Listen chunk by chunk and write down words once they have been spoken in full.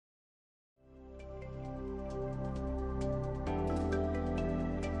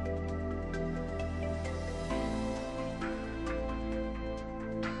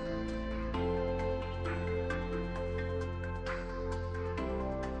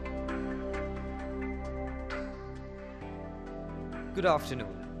Good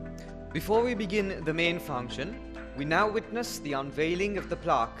afternoon. Before we begin the main function, we now witness the unveiling of the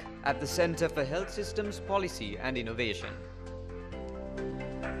plaque at the Center for Health Systems Policy and Innovation.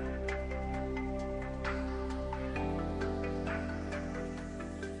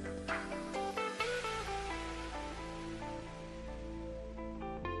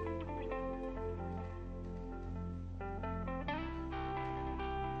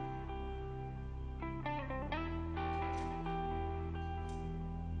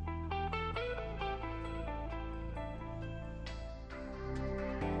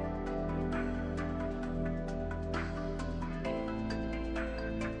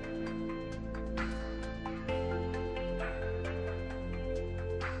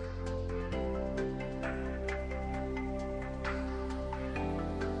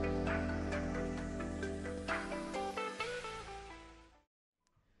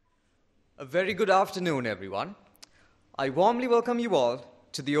 A very good afternoon, everyone. I warmly welcome you all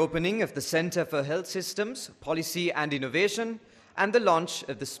to the opening of the Center for Health Systems, Policy and Innovation and the launch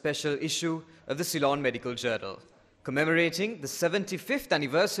of the special issue of the Ceylon Medical Journal, commemorating the 75th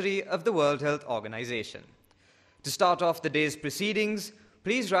anniversary of the World Health Organization. To start off the day's proceedings,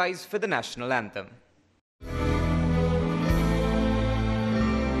 please rise for the national anthem.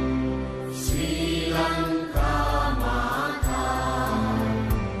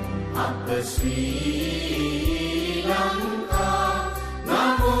 Sri Lanka,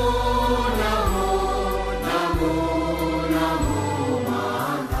 Namo, Namo, Namo, Namo,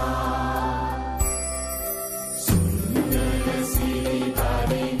 Mata. Sundara Sri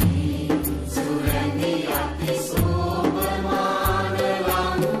Tarini, Surani Ati Sobhamana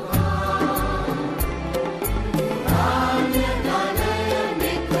Lanka. Ranya Ganaya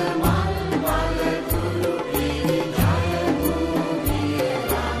Nikamal Malakuru Piri Jaya Bhumi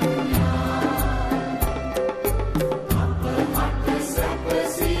Ranya.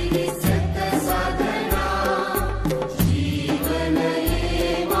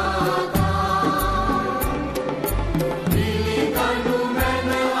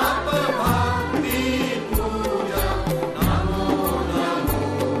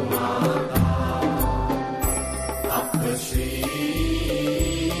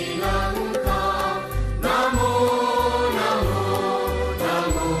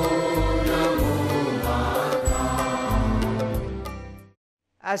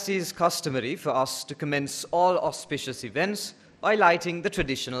 As is customary for us to commence all auspicious events by lighting the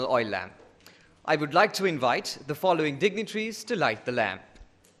traditional oil lamp, I would like to invite the following dignitaries to light the lamp.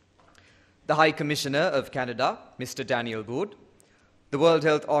 The High Commissioner of Canada, Mr. Daniel Good, the World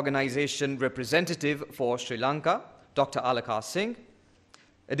Health Organization representative for Sri Lanka, Dr. Alakar Singh,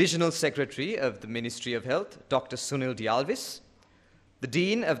 Additional Secretary of the Ministry of Health, Dr. Sunil Dialvis, the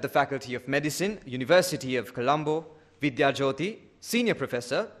Dean of the Faculty of Medicine, University of Colombo, Vidya Jyoti, Senior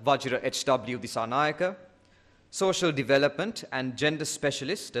Professor Vajra H.W. Disanayaka, Social Development and Gender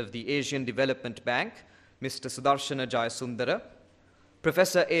Specialist of the Asian Development Bank, Mr. Sudarshana Jayasundara,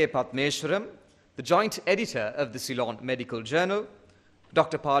 Professor A. Padmeshwaram, the Joint Editor of the Ceylon Medical Journal,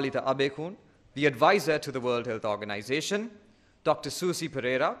 Dr. Palita Abekun, the Advisor to the World Health Organization, Dr. Susi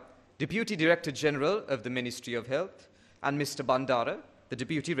Pereira, Deputy Director General of the Ministry of Health, and Mr. Bandara, the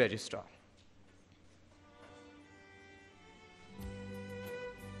Deputy Registrar.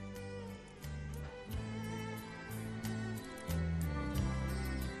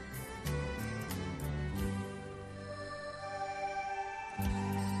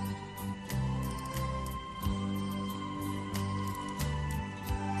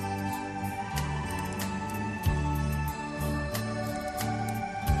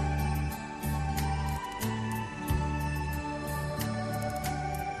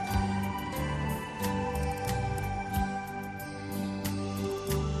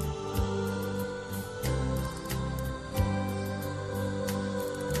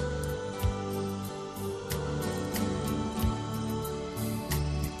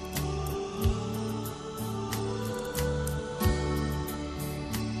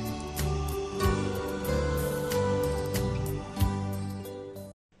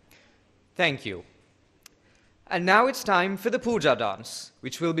 Thank you. And now it's time for the Puja dance,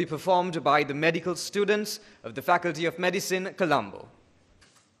 which will be performed by the medical students of the Faculty of Medicine, Colombo.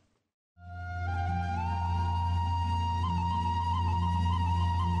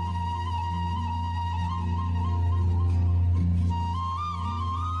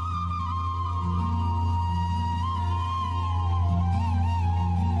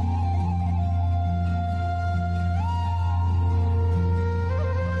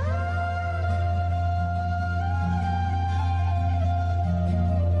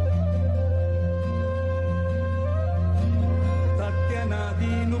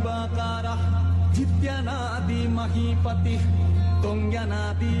 යනාදී මහීපති තොං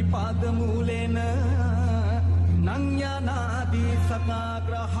යනාදී පාදමූලේන නං යනාදී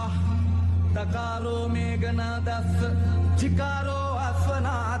සකාග්‍රහ තකාරෝ මේඝනාදස්ස චිකාරෝ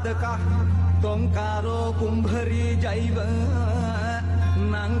අස්වනාදක තොංකාරෝ කුම්භරී ජෛව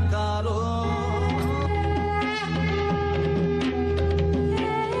නංකාරෝ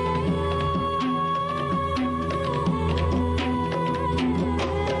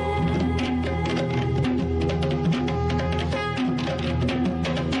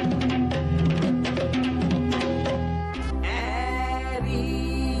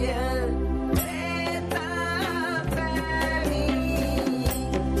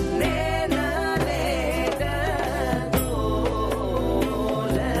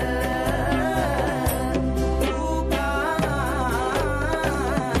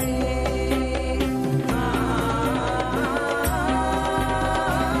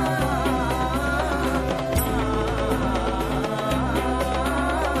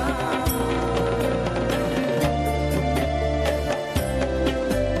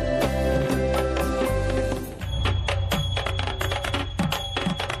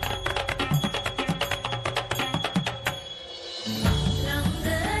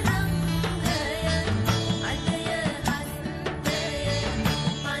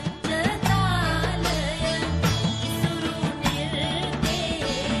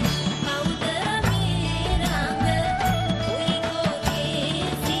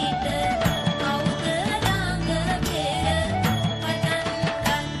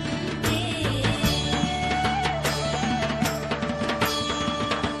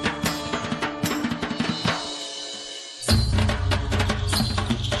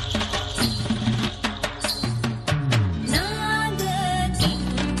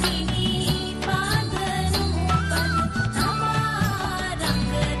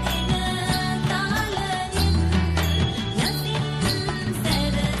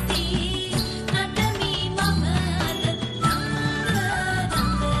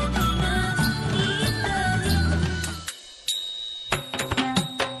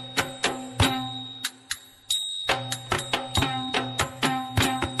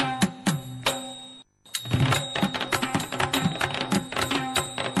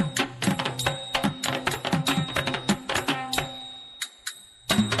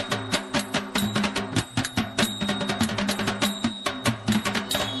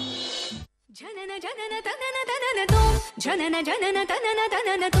Janana janana tanana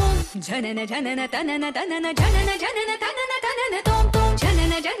tanana tom janana janana tanana tanana janana janana tanana tanana tom tom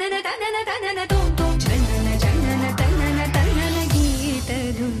janana janana tanana tanana tom tom janana janana tanana tanana geeta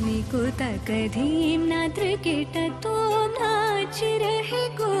dhuni ko takadhim nadr kita tom naach rahe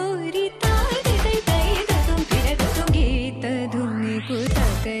gori taal dai dai tom phir tom geeta dhuni ko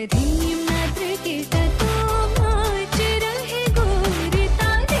takadhim nadr kita tom naach rahe gori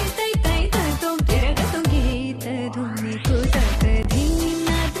taal dai dai tom phir tom geeta dhuni ko takadhim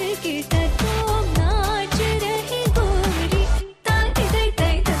nadr kita tom naach rahe gori taal dai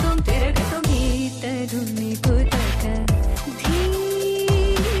dai tom phir tom geeta dhuni ko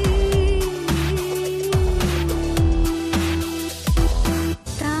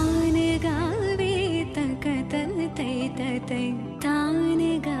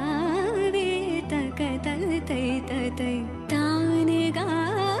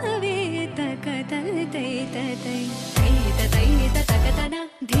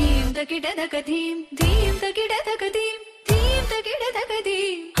Dhim dhim takida takadim dhim takida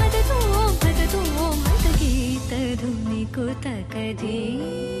takadim hadatum hadatum hadageeta dhuni ko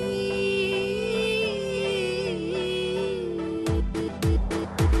takadim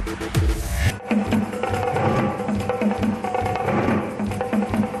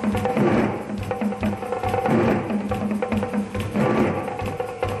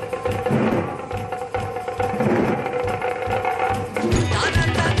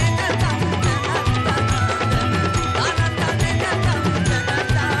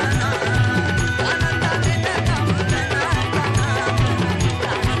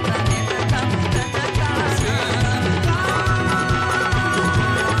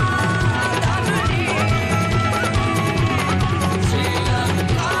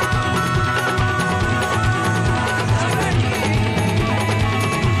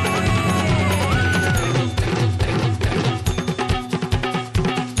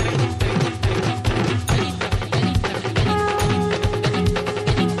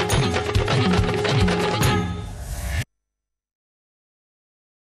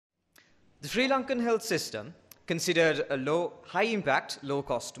The Sri Lankan health system, considered a high-impact,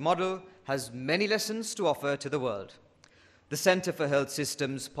 low-cost model, has many lessons to offer to the world. The Center for Health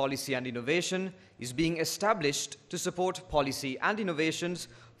Systems, Policy and Innovation is being established to support policy and innovations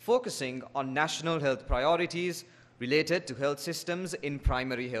focusing on national health priorities related to health systems in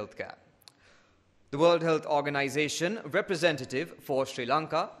primary healthcare. The World Health Organization representative for Sri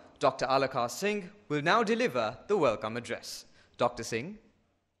Lanka, Dr. Alaka Singh, will now deliver the welcome address. Dr. Singh.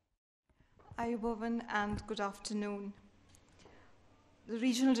 Ayubovan and good afternoon. The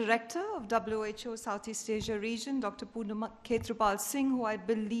Regional Director of WHO Southeast Asia Region, Dr. Poonam Khetrapal Singh, who I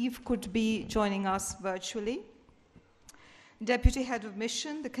believe could be joining us virtually. Deputy Head of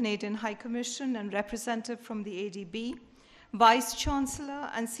Mission, the Canadian High Commission, and representative from the ADB, Vice Chancellor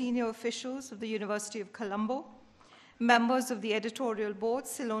and senior officials of the University of Colombo, members of the editorial board,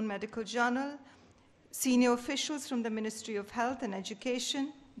 Ceylon Medical Journal, senior officials from the Ministry of Health and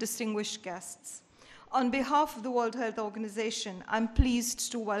Education, distinguished guests. On behalf of the World Health Organization, I'm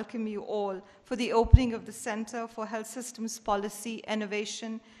pleased to welcome you all for the opening of the Center for Health Systems Policy,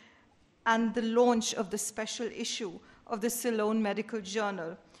 Innovation, and the launch of the special issue of the Ceylon Medical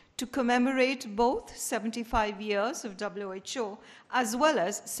Journal to commemorate both 75 years of WHO as well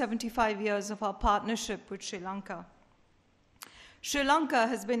as 75 years of our partnership with Sri Lanka. Sri Lanka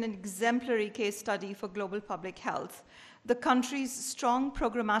has been an exemplary case study for global public health. The country's strong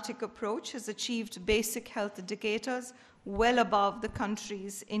programmatic approach has achieved basic health indicators well above the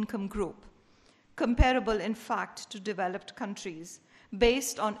country's income group, comparable in fact to developed countries,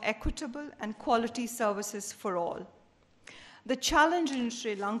 based on equitable and quality services for all. The challenge in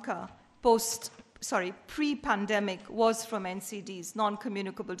Sri Lanka pre-pandemic was from NCDs,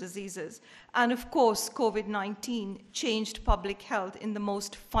 non-communicable diseases. And of course, COVID-19 changed public health in the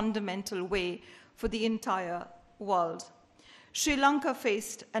most fundamental way for the entire world. Sri Lanka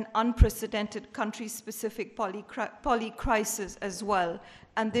faced an unprecedented country-specific poly-crisis as well,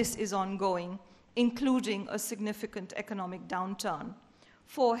 and this is ongoing, including a significant economic downturn.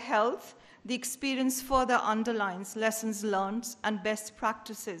 For health, the experience further underlines lessons learned and best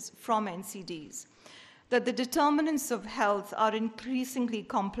practices from NCDs, that the determinants of health are increasingly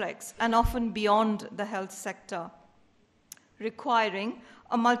complex and often beyond the health sector, requiring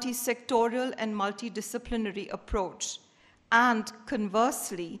a multi-sectorial and multidisciplinary approach. And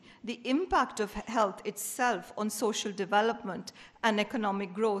conversely, the impact of health itself on social development and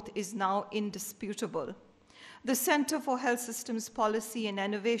economic growth is now indisputable. The Center for Health Systems Policy and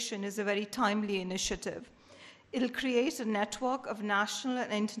Innovation is a very timely initiative. It'll create a network of national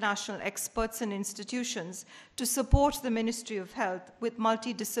and international experts and institutions to support the Ministry of Health with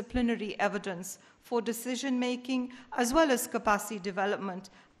multidisciplinary evidence for decision-making as well as capacity development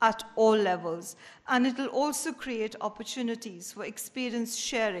at all levels. And it'll also create opportunities for experience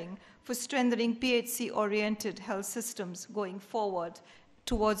sharing for strengthening PHC-oriented health systems going forward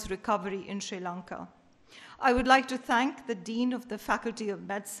towards recovery in Sri Lanka. I would like to thank the Dean of the Faculty of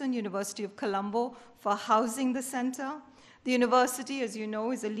Medicine, University of Colombo, for housing the center. The university, as you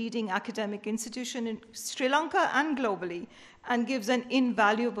know, is a leading academic institution in Sri Lanka and globally, and gives an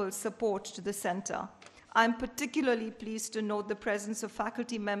invaluable support to the center. I'm particularly pleased to note the presence of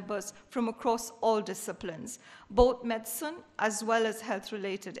faculty members from across all disciplines, both medicine as well as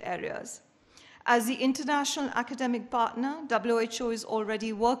health-related areas. As the international academic partner, WHO is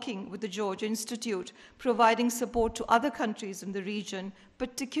already working with the George Institute, providing support to other countries in the region,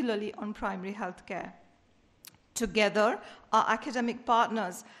 particularly on primary health care. Together, our academic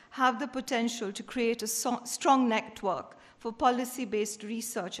partners have the potential to create a strong network for policy-based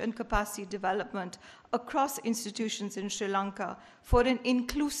research and capacity development across institutions in Sri Lanka for an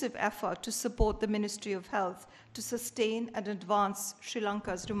inclusive effort to support the Ministry of Health to sustain and advance Sri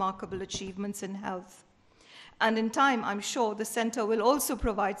Lanka's remarkable achievements in health. And in time, I'm sure the center will also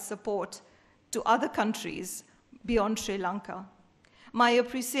provide support to other countries beyond Sri Lanka. My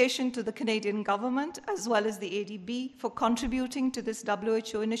appreciation to the Canadian government as well as the ADB for contributing to this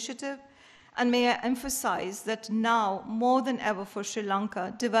WHO initiative. And may I emphasize that now, more than ever for Sri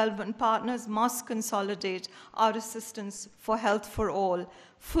Lanka, development partners must consolidate our assistance for health for all,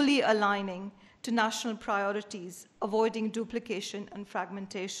 fully aligning to national priorities, avoiding duplication and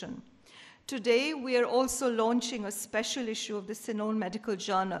fragmentation. Today, we are also launching a special issue of the Ceylon Medical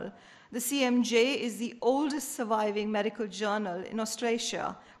Journal. The CMJ is the oldest surviving medical journal in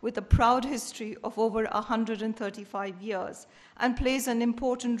Australasia with a proud history of over 135 years and plays an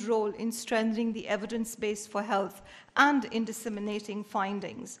important role in strengthening the evidence base for health and in disseminating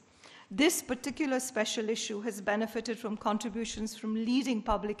findings. This particular special issue has benefited from contributions from leading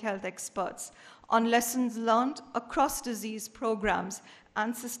public health experts on lessons learned across disease programs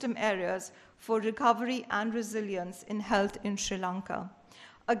and system areas for recovery and resilience in health in Sri Lanka.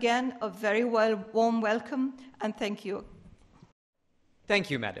 Again, a very warm welcome, and thank you. Thank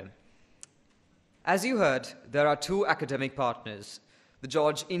you, Madam. As you heard, there are two academic partners, the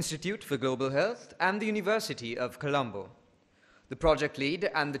George Institute for Global Health and the University of Colombo. The project lead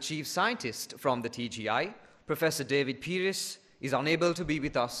and the chief scientist from the TGI, Professor David Pires, is unable to be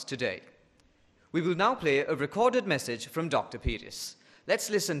with us today. We will now play a recorded message from Dr. Pires. Let's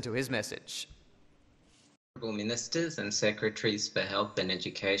listen to his message. Honourable Ministers and Secretaries for Health and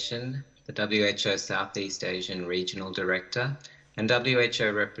Education, the WHO Southeast Asian Regional Director, and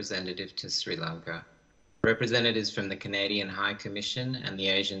WHO representative to Sri Lanka, representatives from the Canadian High Commission and the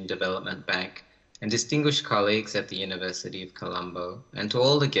Asian Development Bank, and distinguished colleagues at the University of Colombo, and to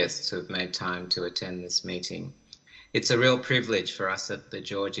all the guests who have made time to attend this meeting. It's a real privilege for us at the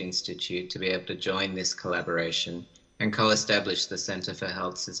George Institute to be able to join this collaboration and co-establish the Centre for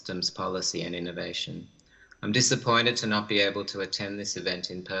Health Systems Policy and Innovation. I'm disappointed to not be able to attend this event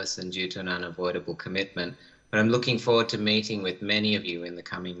in person due to an unavoidable commitment, but I'm looking forward to meeting with many of you in the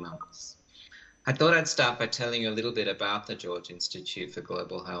coming months. I thought I'd start by telling you a little bit about the George Institute for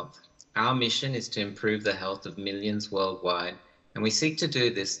Global Health. Our mission is to improve the health of millions worldwide, and we seek to do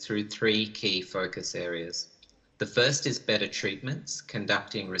this through three key focus areas. The first is better treatments,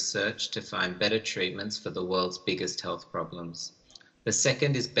 conducting research to find better treatments for the world's biggest health problems. The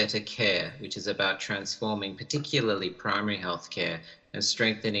second is better care, which is about transforming particularly primary health care and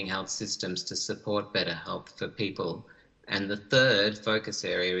strengthening health systems to support better health for people. And the third focus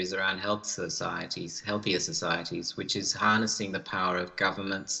area is around healthier societies, which is harnessing the power of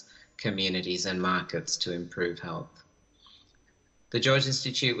governments, communities and markets to improve health. The George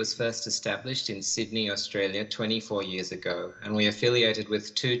Institute was first established in Sydney, Australia 24 years ago, and we affiliated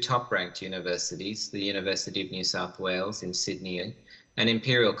with two top-ranked universities, the University of New South Wales in Sydney and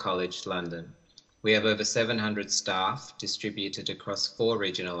Imperial College London. We have over 700 staff distributed across 4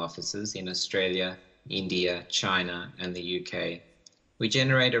 regional offices in Australia, India, China and the UK. We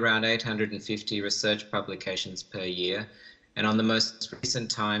generate around 850 research publications per year, and on the most recent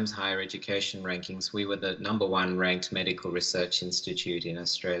Times Higher Education rankings, we were the #1 ranked medical research institute in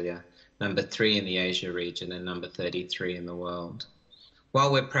Australia, #3 in the Asia region and #33 in the world.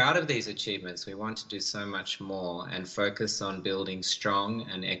 While we're proud of these achievements, we want to do so much more and focus on building strong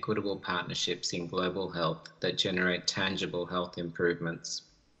and equitable partnerships in global health that generate tangible health improvements.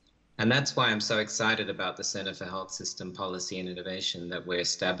 And that's why I'm so excited about the Centre for Health System Policy and Innovation that we're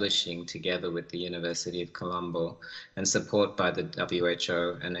establishing together with the University of Colombo and support by the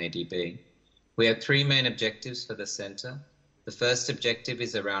WHO and ADB. We have 3 main objectives for the centre. The first objective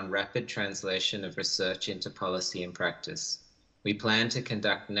is around rapid translation of research into policy and practice. We plan to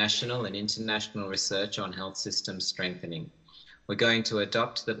conduct national and international research on health systems strengthening. We're going to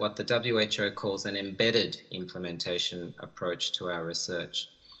adopt what the WHO calls an embedded implementation approach to our research.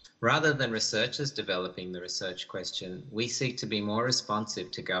 Rather than researchers developing the research question, we seek to be more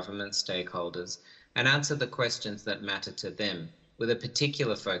responsive to government stakeholders and answer the questions that matter to them, with a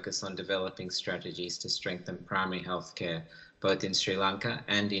particular focus on developing strategies to strengthen primary health care, both in Sri Lanka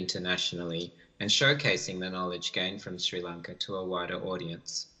and internationally, and showcasing the knowledge gained from Sri Lanka to a wider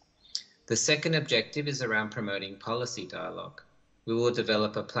audience. The second objective is around promoting policy dialogue. We will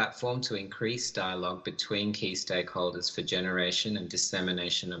develop a platform to increase dialogue between key stakeholders for generation and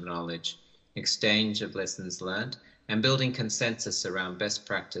dissemination of knowledge, exchange of lessons learned, and building consensus around best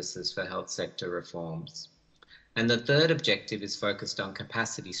practices for health sector reforms. And the third objective is focused on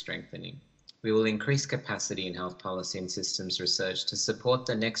capacity strengthening. We will increase capacity in health policy and systems research to support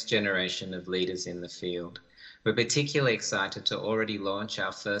the next generation of leaders in the field. We're particularly excited to already launch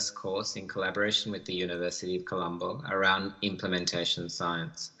our first course in collaboration with the University of Colombo around implementation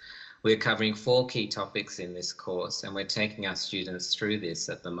science. We're covering 4 key topics in this course, and we're taking our students through this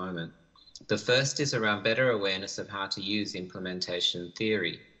at the moment. The first is around better awareness of how to use implementation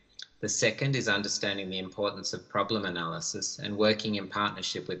theory. The second is understanding the importance of problem analysis and working in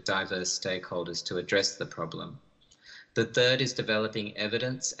partnership with diverse stakeholders to address the problem. The third is developing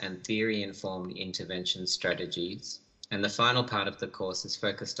evidence and theory-informed intervention strategies. And the final part of the course is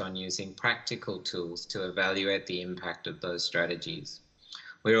focused on using practical tools to evaluate the impact of those strategies.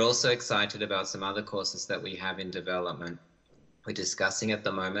 We're also excited about some other courses that we have in development. We're discussing at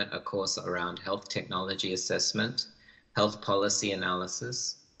the moment a course around health technology assessment, health policy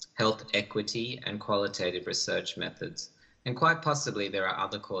analysis, health equity and qualitative research methods. And quite possibly there are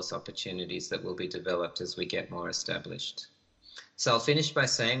other course opportunities that will be developed as we get more established. So I'll finish by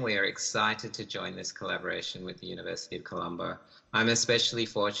saying we are excited to join this collaboration with the University of Colombo. I'm especially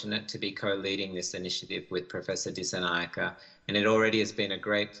fortunate to be co-leading this initiative with Professor Dissanayake, and it already has been a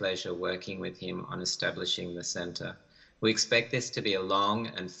great pleasure working with him on establishing the centre. We expect this to be a long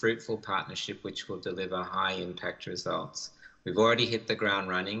and fruitful partnership which will deliver high impact results. We've already hit the ground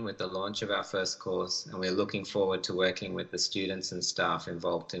running with the launch of our first course, and we're looking forward to working with the students and staff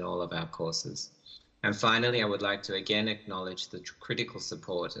involved in all of our courses. And finally, I would like to again acknowledge the critical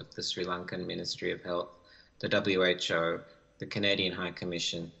support of the Sri Lankan Ministry of Health, the WHO, the Canadian High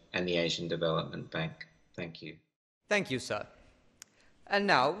Commission, and the Asian Development Bank. Thank you. Thank you, sir. And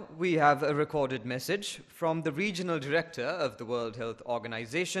now we have a recorded message from the Regional Director of the World Health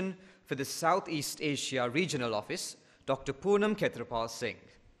Organization for the Southeast Asia Regional Office, Dr. Poonam Khetrapal Singh.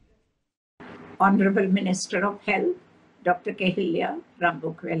 Honorable Minister of Health, Dr. Kehilya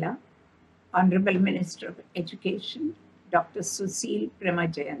Rambukwela, Honorable Minister of Education, Dr. Susil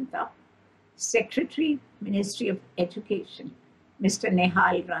Premajayanta, Secretary, Ministry of Education, Mr.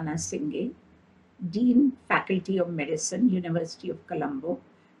 Nehal Ranasinghe, Dean, Faculty of Medicine, University of Colombo,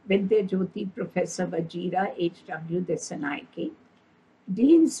 Vidya Jyoti Professor Vajira H.W. Desanaike,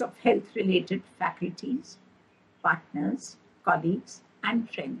 Deans of Health-related faculties, partners, colleagues, and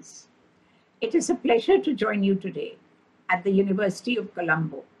friends. It is a pleasure to join you today at the University of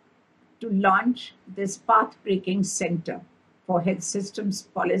Colombo to launch this path-breaking Center for Health Systems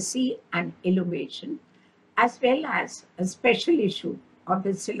Policy and Innovation, as well as a special issue of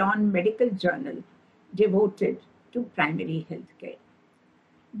the Ceylon Medical Journal devoted to primary healthcare.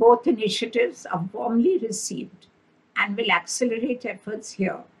 Both initiatives are warmly received and will accelerate efforts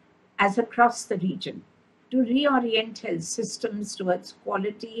here as across the region to reorient health systems towards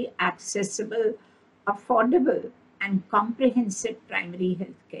quality, accessible, affordable, and comprehensive primary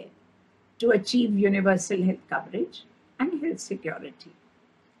healthcare to achieve universal health coverage and health security.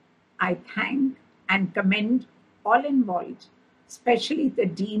 I thank and commend all involved, especially the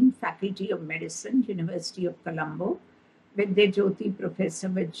Dean, Faculty of Medicine, University of Colombo, Vidya Jyoti Professor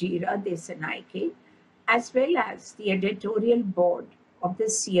Vajira Desanaike, as well as the editorial board of the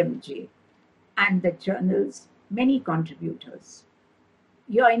CMJ and the journal's many contributors.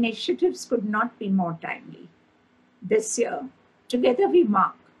 Your initiatives could not be more timely. This year, together we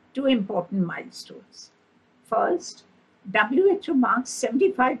mark two important milestones. First, WHO marks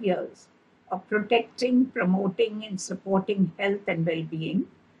 75 years of protecting, promoting, and supporting health and well-being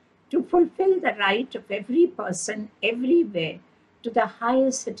to fulfill the right of every person everywhere to the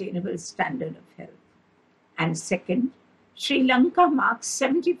highest attainable standard of health. And second, Sri Lanka marks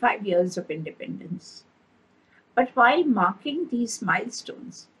 75 years of independence. But while marking these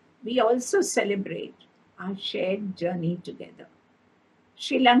milestones, we also celebrate our shared journey together.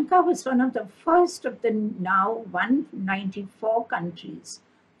 Sri Lanka was one of the first of the now 194 countries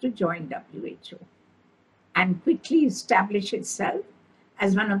to join WHO and quickly establish itself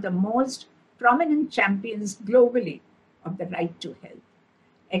as one of the most prominent champions globally of the right to health,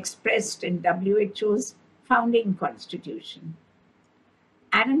 expressed in WHO's founding constitution.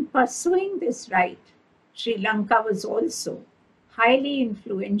 And in pursuing this right, Sri Lanka was also highly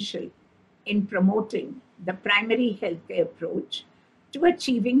influential in promoting the primary healthcare approach to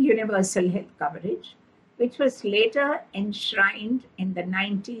achieving universal health coverage, which was later enshrined in the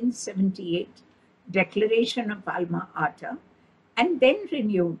 1978 Declaration of Alma Ata and then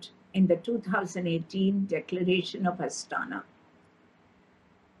renewed in the 2018 Declaration of Astana.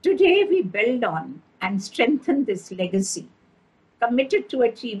 Today, we build on and strengthen this legacy, committed to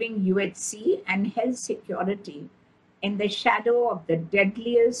achieving UHC and health security in the shadow of the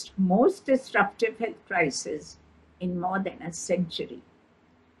deadliest, most disruptive health crisis in more than a century.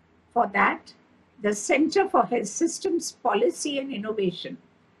 For that, the Center for Health Systems Policy and Innovation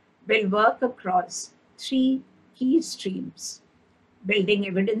will work across three key streams: building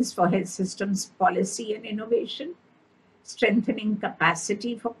evidence for health systems policy and innovation, strengthening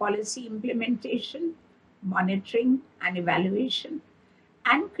capacity for policy implementation, monitoring and evaluation,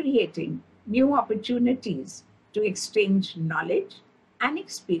 and creating new opportunities to exchange knowledge and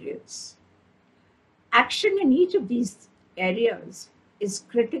experience. Action in each of these areas is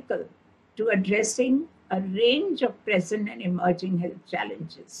critical to addressing a range of present and emerging health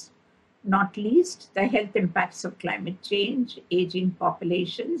challenges, not least the health impacts of climate change, aging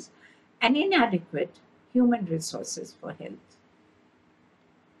populations, and inadequate human resources for health.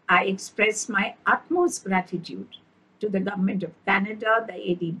 I express my utmost gratitude to the Government of Canada, the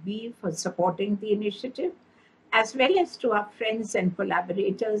ADB, for supporting the initiative, as well as to our friends and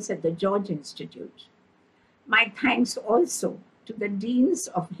collaborators at the George Institute. My thanks also to the Deans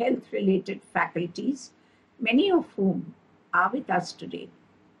of Health-related faculties, many of whom are with us today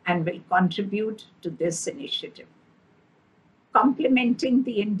and will contribute to this initiative. Complementing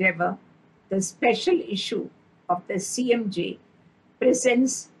the endeavor, the special issue of the CMJ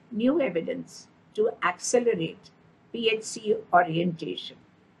presents new evidence to accelerate PHC orientation,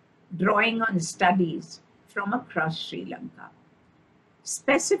 drawing on studies from across Sri Lanka.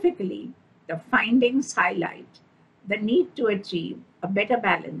 Specifically, the findings highlight the need to achieve a better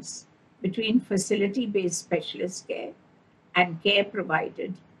balance between facility-based specialist care and care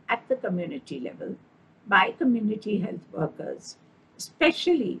provided at the community level by community health workers,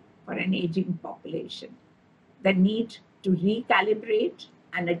 especially for an aging population. The need to recalibrate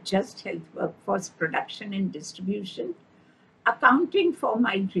and adjust health workforce production and distribution, accounting for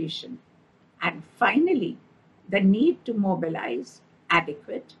migration, and finally, the need to mobilize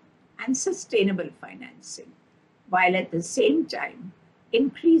adequate and sustainable financing, while at the same time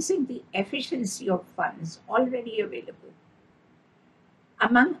increasing the efficiency of funds already available.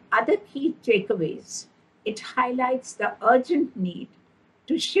 Among other key takeaways, it highlights the urgent need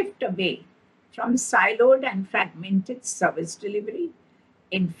to shift away from siloed and fragmented service delivery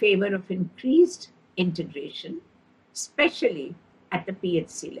in favor of increased integration, especially at the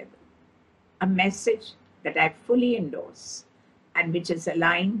PHC level. A message that I fully endorse and which is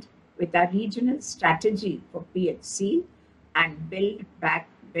aligned with our regional strategy for PHC and Build Back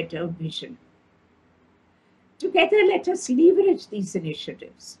Better vision. Together, let us leverage these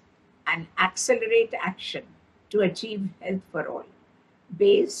initiatives and accelerate action to achieve health for all,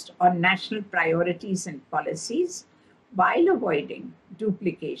 based on national priorities and policies, while avoiding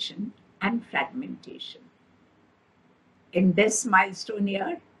duplication and fragmentation. In this milestone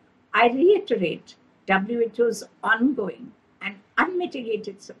year, I reiterate WHO's ongoing and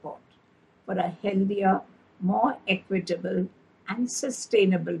unmitigated support for a healthier, more equitable, and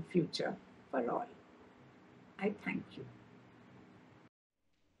sustainable future for all. I thank you.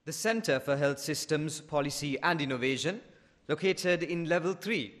 The Center for Health Systems, Policy and Innovation, located in Level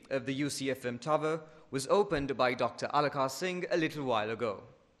 3 of the UCFM Tower, was opened by Dr. Alaka Singh a little while ago.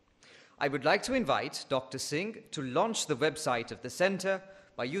 I would like to invite Dr. Singh to launch the website of the center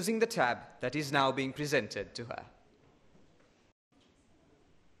by using the tab that is now being presented to her.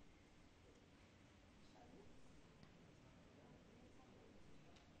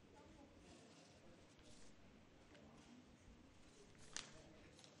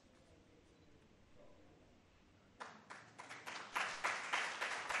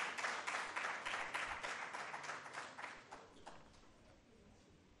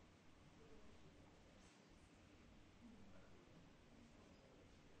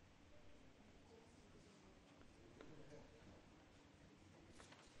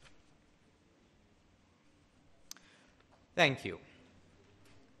 Thank you.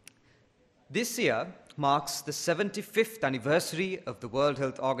 This year marks the 75th anniversary of the World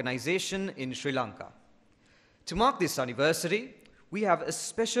Health Organization in Sri Lanka. To mark this anniversary, we have a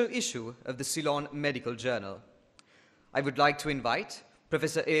special issue of the Ceylon Medical Journal. I would like to invite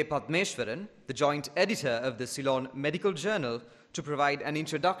Professor A. Padmeshwaran, the joint editor of the Ceylon Medical Journal, to provide an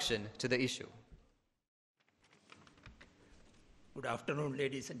introduction to the issue. Good afternoon,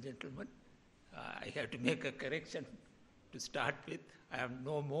 ladies and gentlemen. I have to make a correction to start with. I am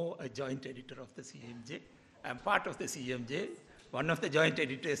no more a joint editor of the CMJ. I am part of the CMJ. One of the joint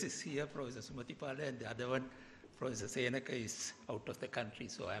editors is here, Professor Sumatipala, and the other one, Professor Senaka, is out of the country,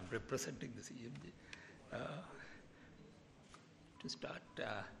 so I am representing the CMJ. To start,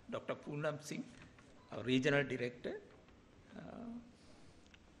 Dr. Poonam Singh, our regional director,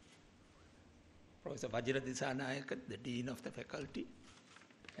 Professor Vajra Disanayake, the dean of the faculty,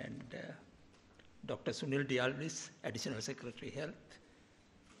 and Dr. Sunil Dialvis, Additional Secretary Health,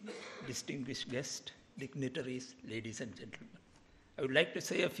 distinguished guests, dignitaries, ladies and gentlemen. I would like to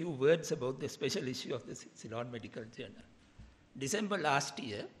say a few words about the special issue of the Ceylon Medical Journal. December last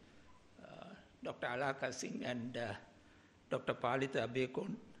year, Dr. Alaka Singh and Dr. Palitha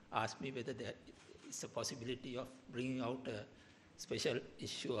Abekon asked me whether there is a possibility of bringing out a special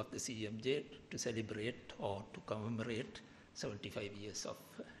issue of the CMJ to celebrate or to commemorate 75 years of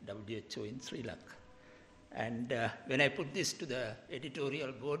WHO in Sri Lanka. And when I put this to the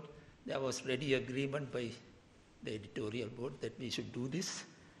editorial board, there was ready agreement by the editorial board that we should do this.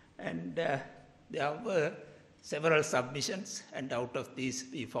 And there were several submissions, and out of these,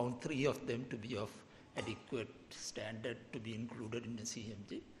 we found 3 of them to be of adequate standard to be included in the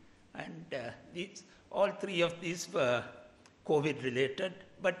CMJ. And all 3 of these were COVID-related,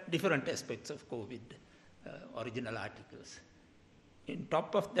 but different aspects of COVID, original articles. On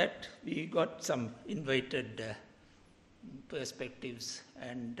top of that, we got some invited perspectives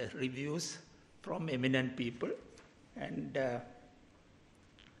and reviews from eminent people. And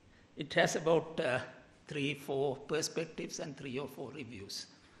it has about 3-4 perspectives and 3 or 4 reviews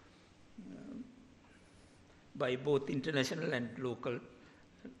by both international and local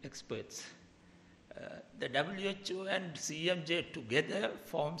experts. The WHO and CMJ together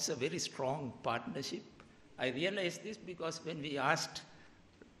forms a very strong partnership I realized this because when we asked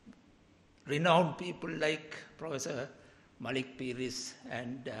renowned people like Professor Malik Piris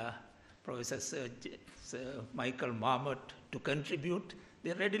and Professor Sir Michael Marmot to contribute,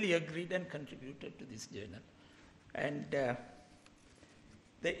 they readily agreed and contributed to this journal. And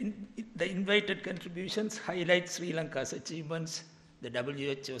the invited contributions highlight Sri Lanka's achievements, the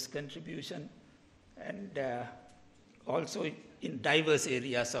WHO's contribution, and also in diverse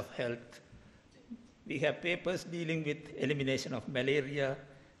areas of health. We have papers dealing with elimination of malaria,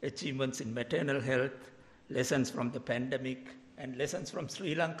 achievements in maternal health, lessons from the pandemic, and lessons from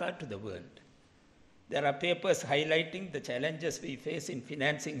Sri Lanka to the world. There are papers highlighting the challenges we face in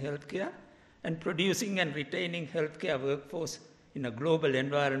financing healthcare and producing and retaining healthcare workforce in a global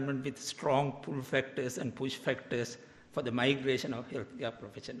environment with strong pull factors and push factors for the migration of healthcare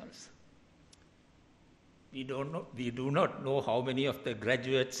professionals. We do not know how many of the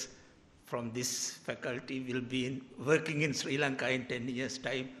graduates from this faculty will be working in Sri Lanka in 10 years'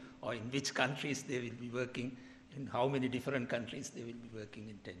 time, or in which countries they will be working, in how many different countries they will be working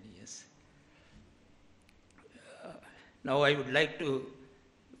in 10 years. Now I would like to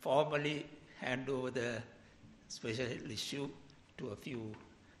formally hand over the special issue to a few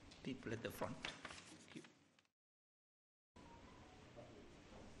people at the front. Thank you.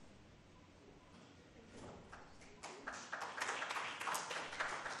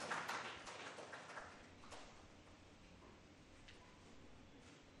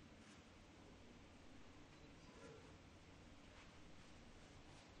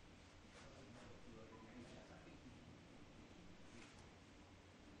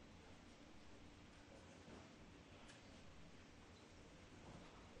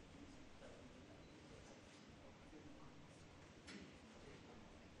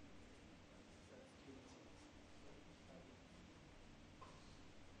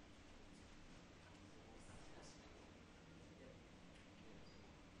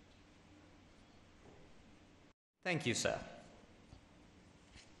 Thank you, sir.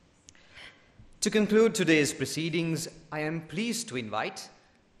 To conclude today's proceedings, I am pleased to invite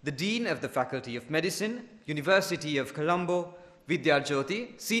the Dean of the Faculty of Medicine, University of Colombo,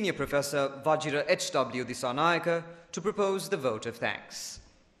 Vidyajyoti, Senior Professor Vajira H.W. Disanayake, to propose the vote of thanks.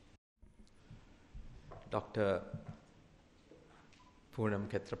 Dr. Poonam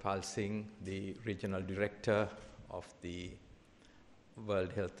Khetrapal Singh, the Regional Director of the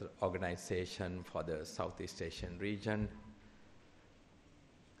World Health Organization for the Southeast Asian region,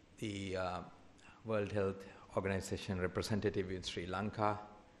 the World Health Organization representative in Sri Lanka,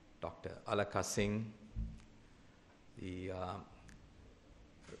 Dr. Alaka Singh, the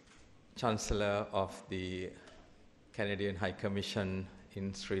Chancellor of the Canadian High Commission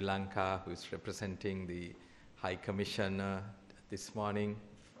in Sri Lanka, who is representing the High Commissioner this morning,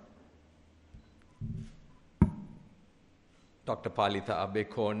 Dr. Palitha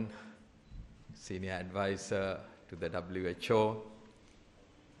Abekon, Senior Advisor to the WHO,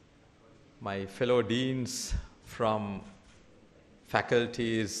 my fellow deans from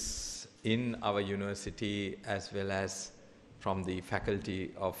faculties in our university, as well as from the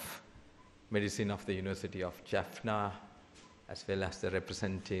Faculty of Medicine of the University of Jaffna, as well as the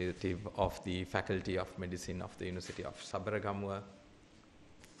representative of the Faculty of Medicine of the University of Sabaragamuwa,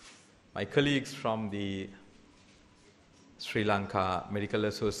 my colleagues from the Sri Lanka Medical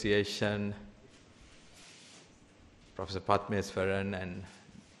Association, Professor Padmeswaran and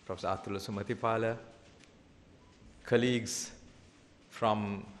Professor Atula Sumatipala, colleagues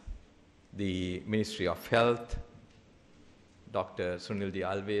from the Ministry of Health, Dr. Sunil D.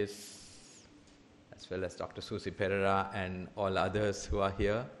 Alves, as well as Dr. Susi Pereira and all others who are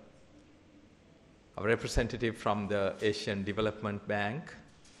here, our representative from the Asian Development Bank,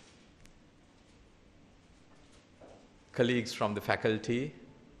 colleagues from the faculty,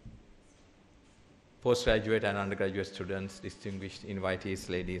 postgraduate and undergraduate students, distinguished invitees,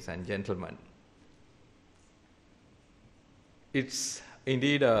 ladies and gentlemen. It's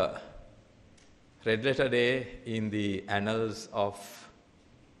indeed a red letter day in the annals of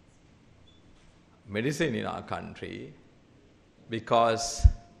medicine in our country, because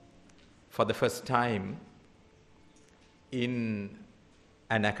for the first time in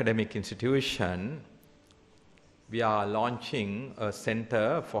an academic institution, we are launching a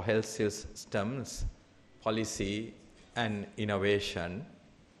Center for Health Systems, Policy and Innovation,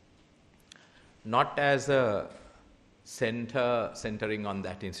 not as a center centering on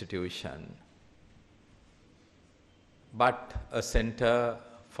that institution, but a center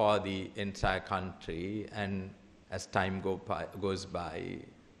for the entire country, and as time goes by,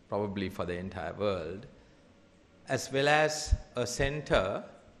 probably for the entire world, as well as a center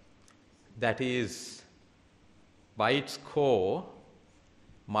that is by its core,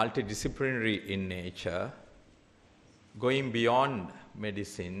 multidisciplinary in nature, going beyond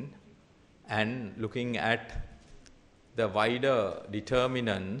medicine and looking at the wider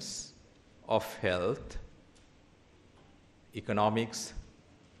determinants of health, economics,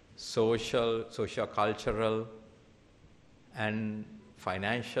 social, socio-cultural, and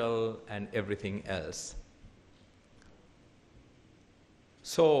financial, and everything else.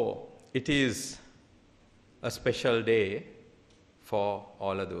 So it is a special day for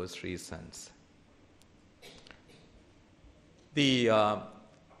all of those reasons. The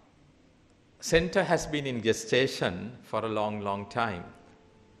center has been in gestation for a long, long time.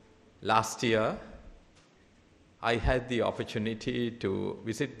 Last year, I had the opportunity to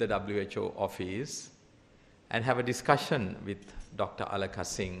visit the WHO office and have a discussion with Dr. Alaka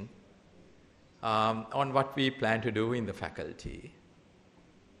Singh on what we plan to do in the faculty.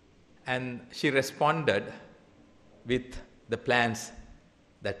 And she responded with the plans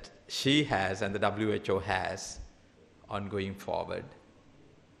that she has and the WHO has on going forward.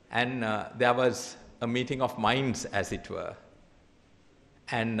 And there was a meeting of minds, as it were.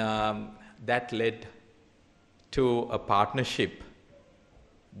 And that led to a partnership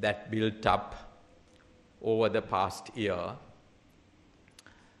that built up over the past year,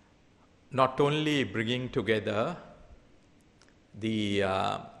 not only bringing together the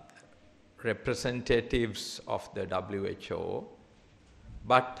representatives of the WHO,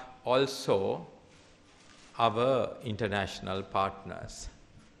 but also our international partners.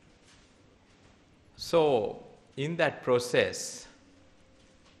 So in that process,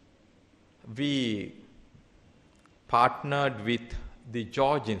 we partnered with the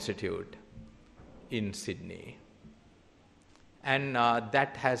George Institute in Sydney. And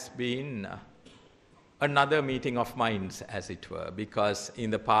that has been another meeting of minds, as it were, because in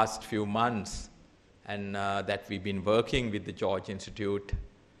the past few months, and that we've been working with the George Institute,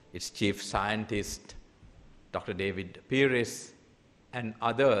 its chief scientist, Dr. David Pieris, and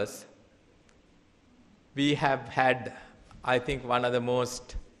others, we have had, I think, one of the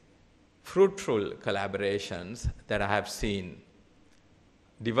most fruitful collaborations that I have seen,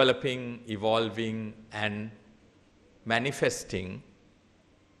 developing, evolving, and manifesting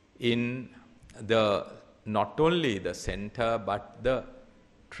in the not only the center, but the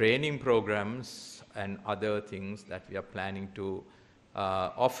training programs and other things that we are planning to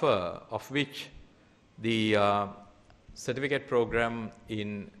offer, of which the certificate program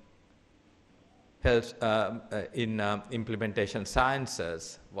in health, implementation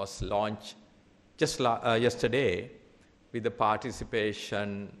sciences was launched just yesterday with the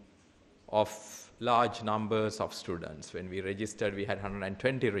participation of large numbers of students. When we registered, we had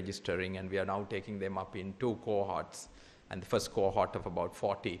 120 registering, and we are now taking them up in 2 cohorts. And the first cohort of about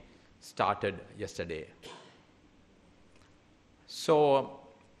 40 started yesterday. So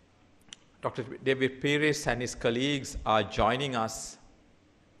Dr. David Pieris and his colleagues are joining us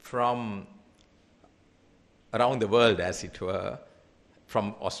from around the world, as it were,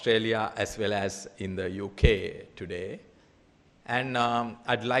 from Australia as well as in the UK today. And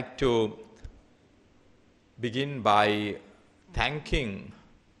I'd like to begin by thanking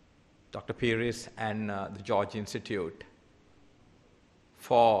Dr. Pieris and the George Institute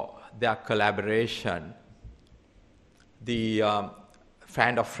for their collaboration, the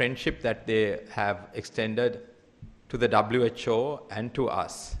hand of friendship that they have extended to the WHO and to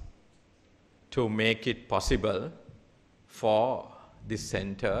us to make it possible for this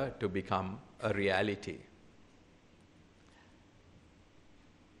center to become a reality.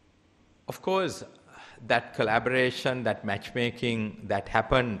 Of course, that collaboration, that matchmaking that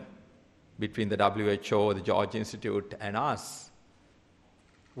happened between the WHO, the George Institute, and us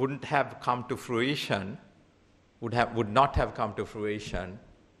wouldn't have come to fruition, would not have come to fruition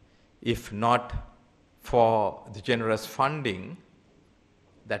if not for the generous funding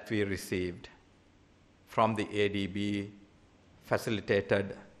that we received from the ADB,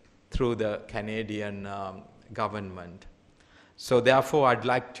 facilitated through the Canadian government. So therefore, I'd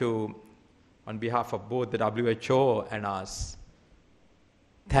like to, on behalf of both the WHO and us,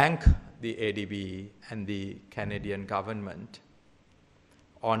 thank the ADB and the Canadian government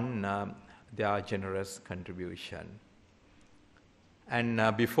on their generous contribution.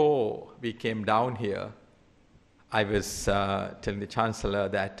 And before we came down here, I was telling the Chancellor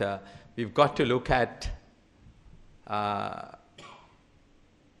that we've got to look at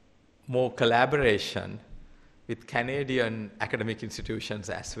more collaboration with Canadian academic institutions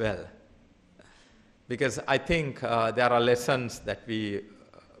as well. Because I think there are lessons that we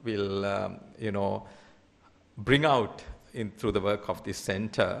will, bring out through the work of this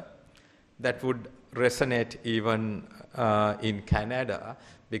center that would resonate even in Canada,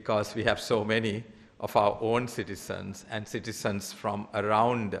 because we have so many of our own citizens and citizens from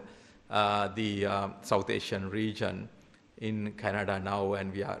around the South Asian region in Canada now,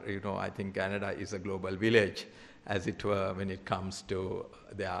 and we are, I think Canada is a global village, as it were, when it comes to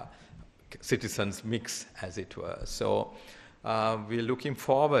their citizens mix, as it were. So we're looking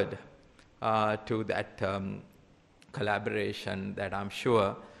forward to that collaboration that I'm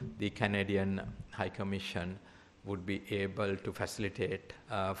sure the Canadian High Commission would be able to facilitate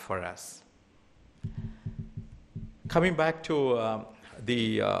for us. Coming back to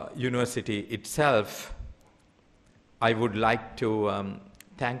the university itself, I would like to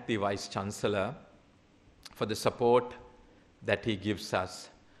thank the Vice Chancellor for the support that he gives us.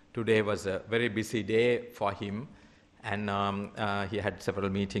 Today was a very busy day for him, and he had several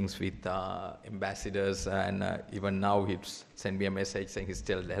meetings with ambassadors, and even now he's sent me a message saying he's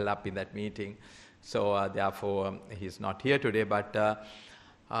still held up in that meeting. So therefore, he's not here today, but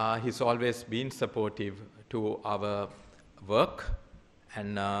he's always been supportive to our work,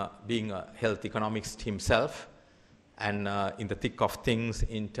 and being a health economist himself, and in the thick of things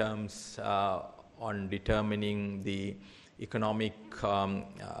in terms on determining the economic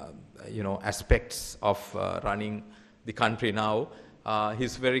aspects of running the country now.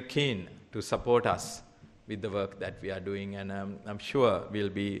 He's very keen to support us with the work that we are doing, and I'm sure we'll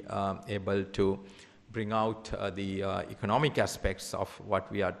be able to bring out the economic aspects of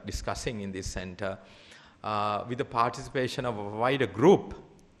what we are discussing in this center with the participation of a wider group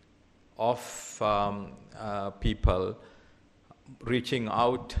of people, reaching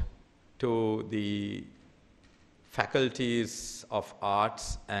out to the faculties of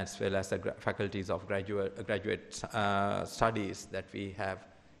arts as well as the faculties of graduate studies that we have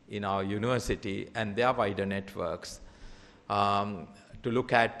in our university and their wider networks, to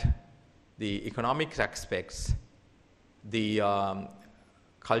look at the economic aspects, the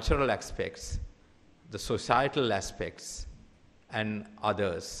cultural aspects, the societal aspects, and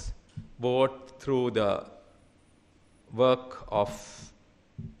others, both through the work of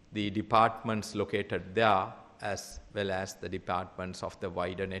the departments located there as well as the departments of the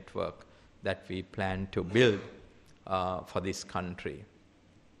wider network that we plan to build for this country.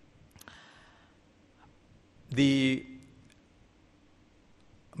 The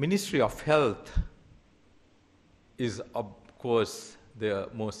Ministry of Health is, of course, the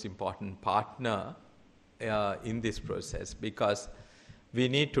most important partner in this process, because we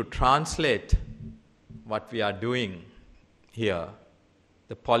need to translate what we are doing here,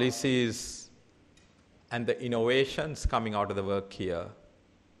 the policies and the innovations coming out of the work here,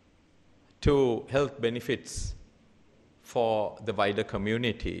 to health benefits for the wider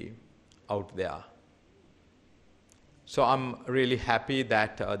community out there. So I'm really happy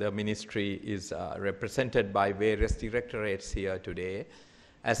that the ministry is represented by various directorates here today,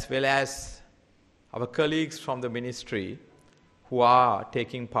 as well as our colleagues from the ministry who are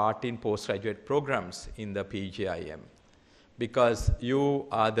taking part in postgraduate programs in the PGIM, because you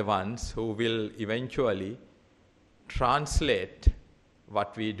are the ones who will eventually translate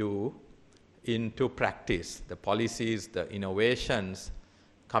what we do into practice, the policies, the innovations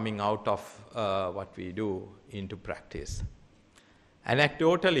coming out of what we do into practice.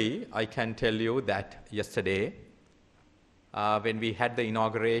 Anecdotally, I can tell you that yesterday, when we had the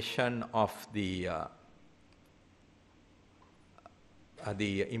inauguration of the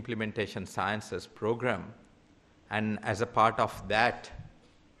Implementation Sciences program, and as a part of that,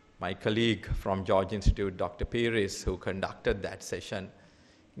 my colleague from George Institute, Dr. Pires, who conducted that session,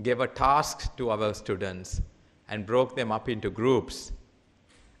 gave a task to our students and broke them up into groups,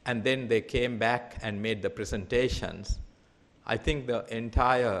 and then they came back and made the presentations. I think the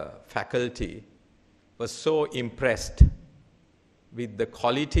entire faculty was so impressed with the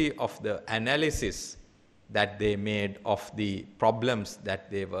quality of the analysis that they made of the problems that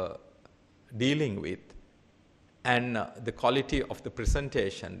they were dealing with, and the quality of the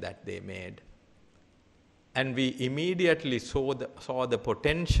presentation that they made. And we immediately saw the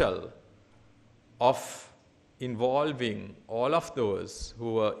potential of involving all of those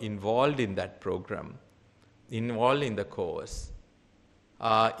who were involved in that program, involved in the course,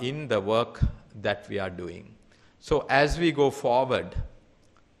 in the work that we are doing. So as we go forward,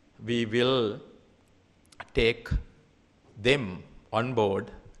 we will take them on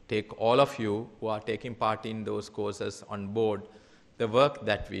board, take all of you who are taking part in those courses on board, the work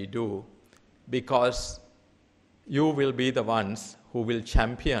that we do, because you will be the ones who will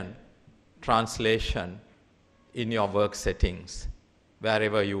champion translation in your work settings,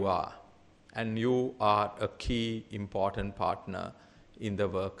 wherever you are. And you are a key important partner in the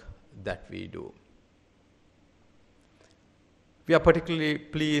work that we do. We are particularly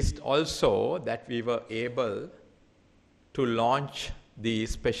pleased also that we were able to launch the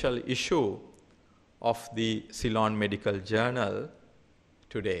special issue of the Ceylon Medical Journal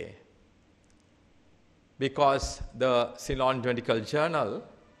today, because the Ceylon Medical Journal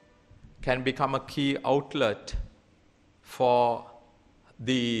can become a key outlet for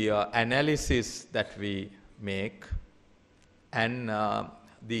the analysis that we make and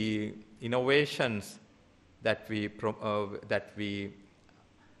the innovations that we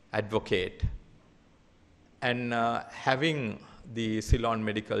advocate. And having the Ceylon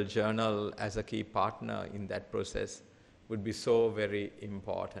Medical Journal as a key partner in that process would be so very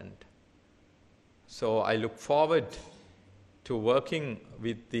important. So I look forward to working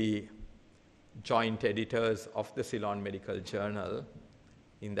with the joint editors of the Ceylon Medical Journal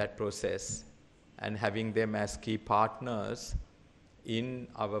in that process and having them as key partners in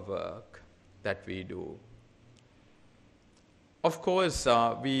our work that we do. Of course,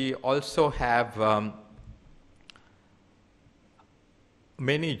 we also have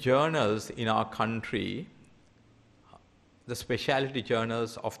many journals in our country, the specialty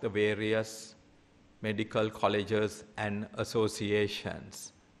journals of the various medical colleges and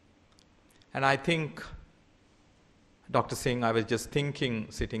associations. And I think, Dr. Singh, I was just thinking,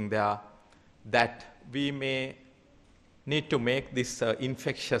 sitting there, that we may need to make this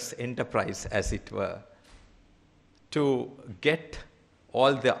infectious enterprise, as it were, to get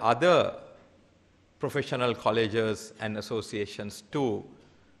all the other professional colleges and associations to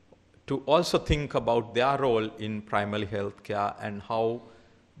also think about their role in primary health care and how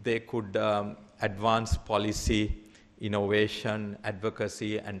they could advance policy, innovation,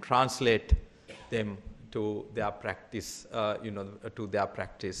 advocacy, and translate them to their practice, to their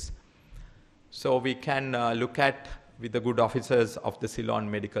practice. So we can look at, with the good officers of the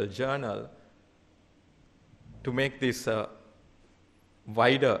Ceylon Medical Journal, to make this a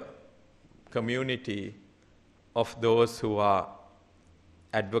wider community of those who are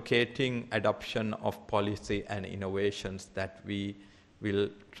advocating adoption of policy and innovations that we will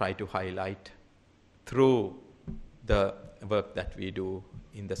try to highlight through the work that we do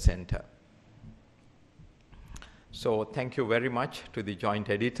in the center. So thank you very much to the joint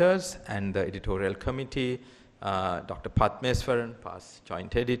editors and the editorial committee, Dr. Padmeswaran, past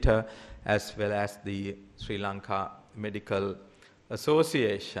joint editor, as well as the Sri Lanka Medical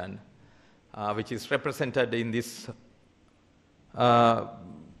Association, which is represented in this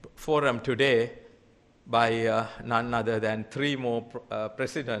forum today by none other than 3 more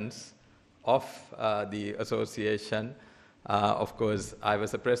presidents of the association. Of course, I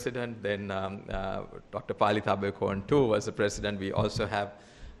was a president, then Dr. Palitha Abeykoon too was a president. We also have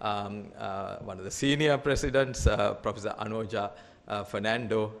one of the senior presidents, Professor Anoja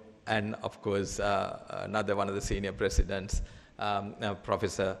Fernando, and of course, another one of the senior presidents,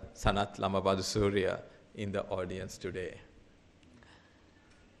 Professor Sanat Lamabadu in the audience today.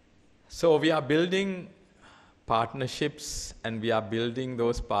 So we are building partnerships, and we are building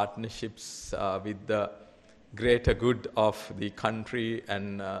those partnerships with the greater good of the country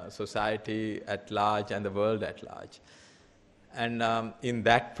and society at large and the world at large. And in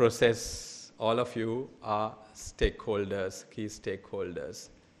that process, all of you are stakeholders, key stakeholders.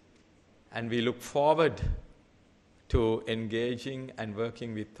 And we look forward to engaging and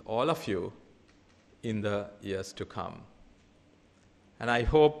working with all of you in the years to come. And I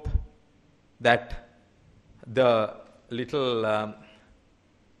hope that the little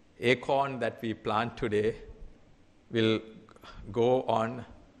acorn that we plant today will go on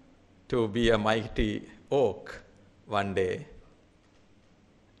to be a mighty oak one day.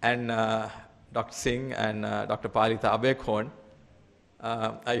 And Dr. Singh and Dr. Palitha Abeykoon,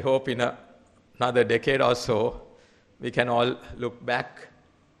 I hope in another decade or so, we can all look back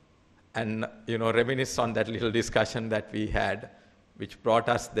and reminisce on that little discussion that we had, which brought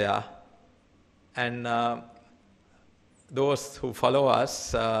us there. And those who follow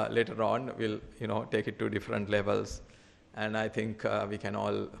us later on will take it to different levels. And I think we can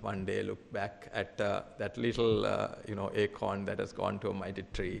all one day look back at that little acorn that has gone to a mighty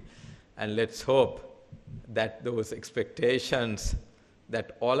tree. And let's hope that those expectations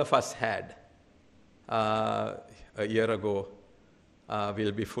that all of us had a year ago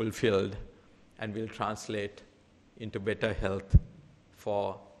will be fulfilled and will translate into better health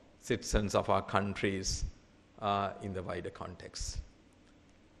for citizens of our countries in the wider context.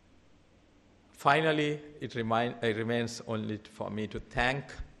 Finally, it remains only for me to thank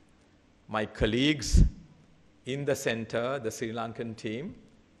my colleagues in the center, the Sri Lankan team,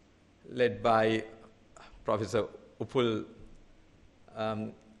 led by Professor Upul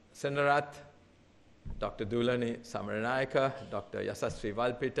Senarath, Dr. Dulani Samaranayaka, Dr. Yasasri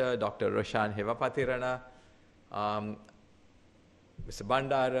Valpita, Dr. Roshan Hevapatirana, Mr.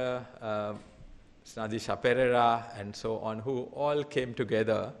 Bandara, Snadisha Pereira, and so on, who all came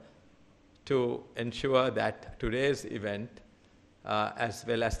together to ensure that today's event, as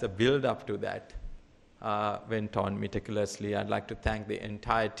well as the build-up to that, went on meticulously. I'd like to thank the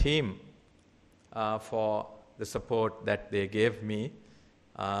entire team for the support that they gave me.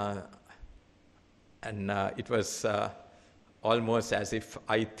 It was almost as if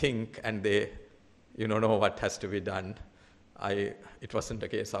I think and they, know what has to be done. It wasn't a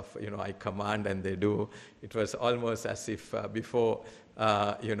case of, I command and they do. It was almost as if before,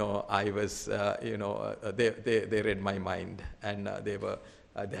 I was, they read my mind, and they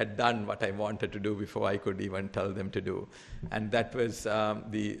had done what I wanted to do before I could even tell them to do. And that was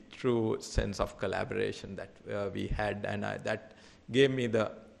the true sense of collaboration that we had, and that gave me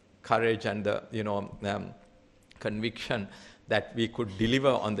the courage and the, conviction that we could deliver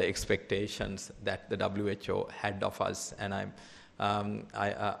on the expectations that the WHO had of us. And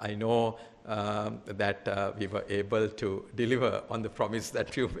I know that we were able to deliver on the promise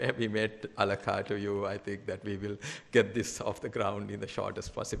that we made, Alaka, to you. I think that we will get this off the ground in the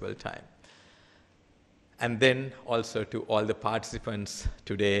shortest possible time. And then also to all the participants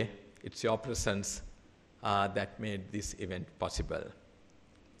today, it's your presence that made this event possible.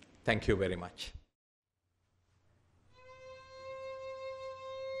 Thank you very much.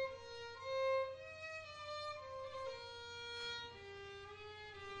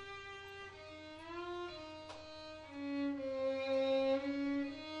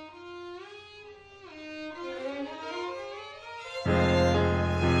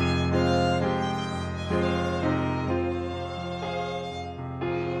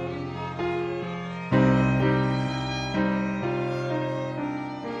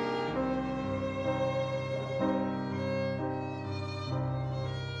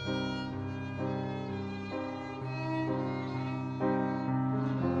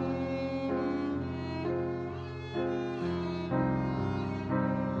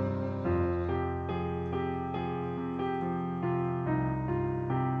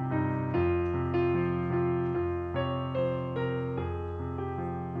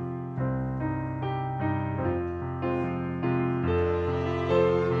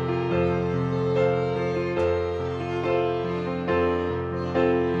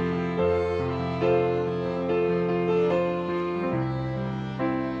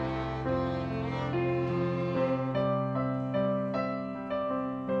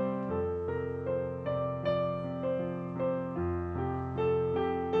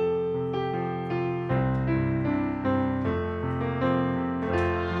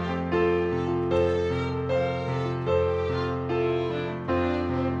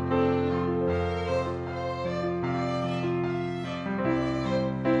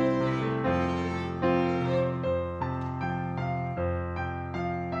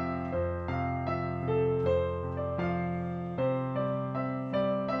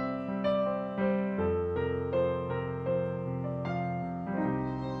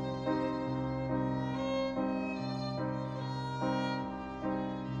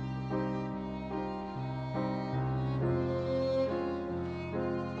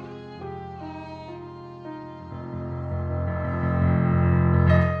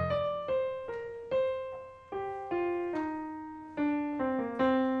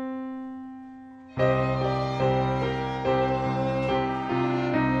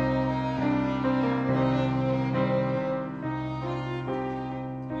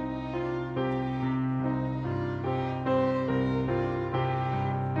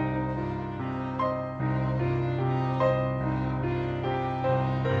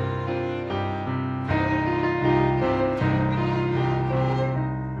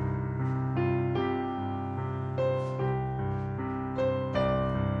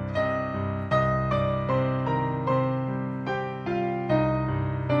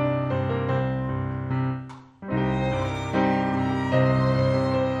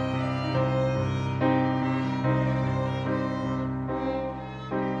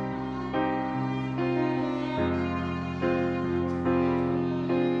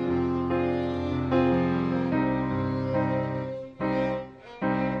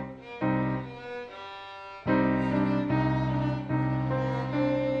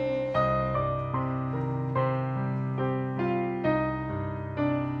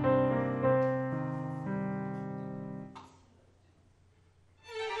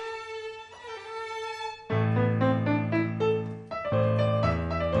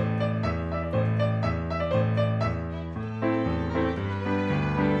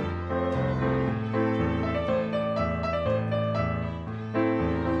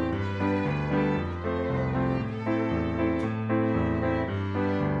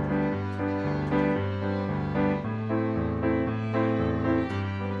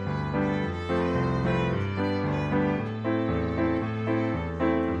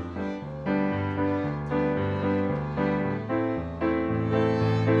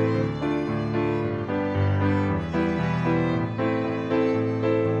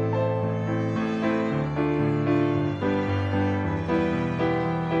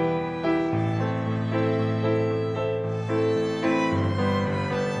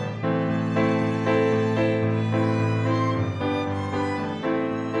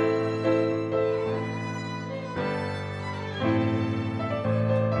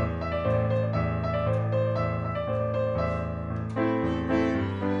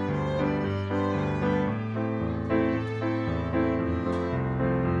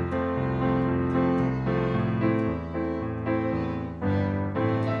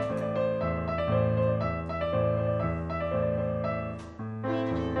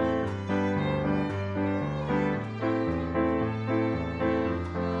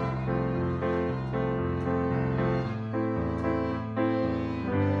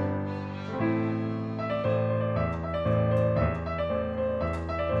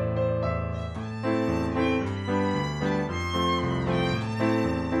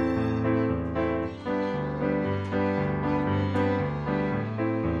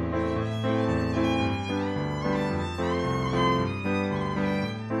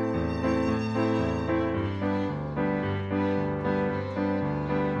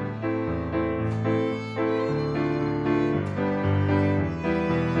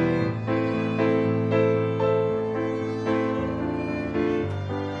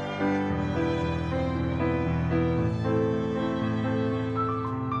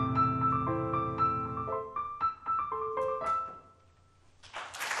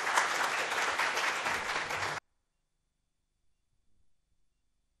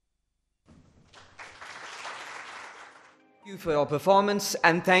 Thank you for your performance,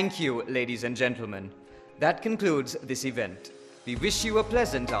 and thank you, ladies and gentlemen. That concludes this event. We wish you a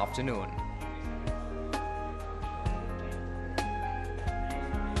pleasant afternoon.